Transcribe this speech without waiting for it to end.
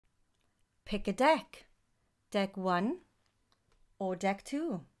pick a deck. Deck 1 or deck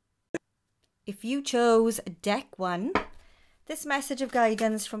 2. If you chose deck 1, this message of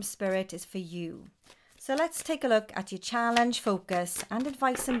guidance from Spirit is for you. So let's take a look at your challenge, focus, and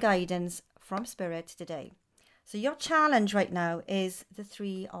advice and guidance from Spirit today. So your challenge right now is the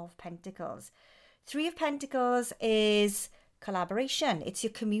 3 of Pentacles. 3 of Pentacles is collaboration. It's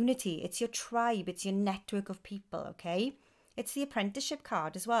your community. It's your tribe. It's your network of people, okay? It's the apprenticeship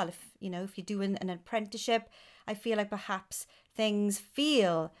card as well. If you're doing an apprenticeship, I feel like perhaps things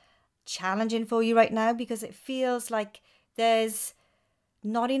feel challenging for you right now because it feels like there's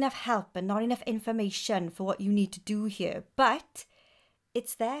not enough help and not enough information for what you need to do here. But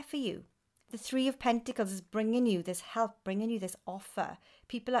it's there for you. The 3 of Pentacles is bringing you this help, bringing you this offer.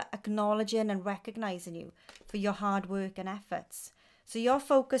 People are acknowledging and recognizing you for your hard work and efforts. So your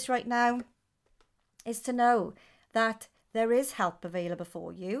focus right now is to know that there is help available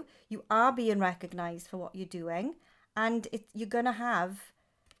for you. You are being recognized for what you're doing, and you're going to have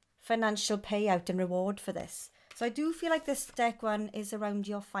financial payout and reward for this. So I do feel like this deck 1 is around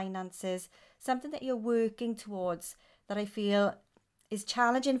your finances, something that you're working towards that I feel is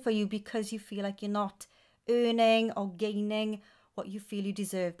challenging for you because you feel like you're not earning or gaining what you feel you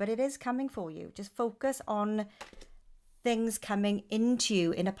deserve, but it is coming for you. Just focus on things coming into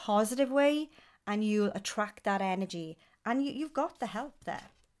you in a positive way and you'll attract that energy. And you've got the help there.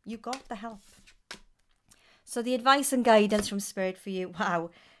 You've got the help. So the advice and guidance from Spirit for you, wow.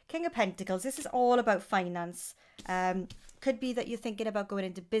 King of Pentacles, this is all about finance. Could be that you're thinking about going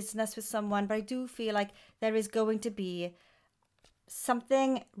into business with someone, but I do feel like there is going to be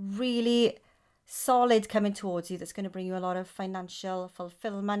something really solid coming towards you that's going to bring you a lot of financial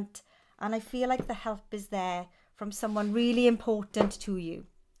fulfillment. And I feel like the help is there from someone really important to you.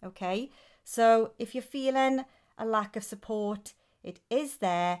 Okay, so if you're feeling a lack of support, it is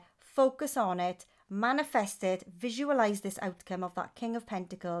there. Focus on it, manifest it, visualize this outcome of that King of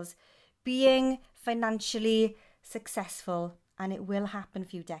Pentacles being financially successful, and it will happen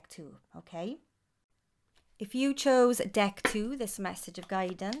for you, deck 2. Okay, if you chose deck 2, this message of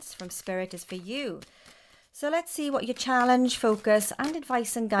guidance from Spirit is for you. So let's see what your challenge, focus, and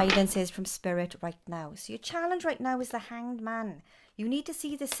advice and guidance is from Spirit right now. So your challenge right now is the Hanged Man. You need to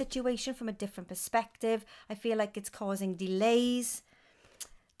see this situation from a different perspective. I feel like it's causing delays.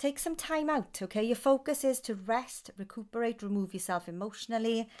 Take some time out, okay? Your focus is to rest, recuperate, remove yourself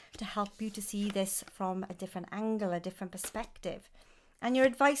emotionally to help you to see this from a different angle, a different perspective. And your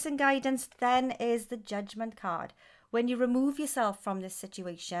advice and guidance then is the Judgment card. When you remove yourself from this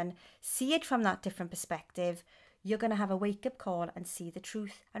situation, see it from that different perspective, you're going to have a wake-up call and see the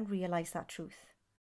truth and realize that truth.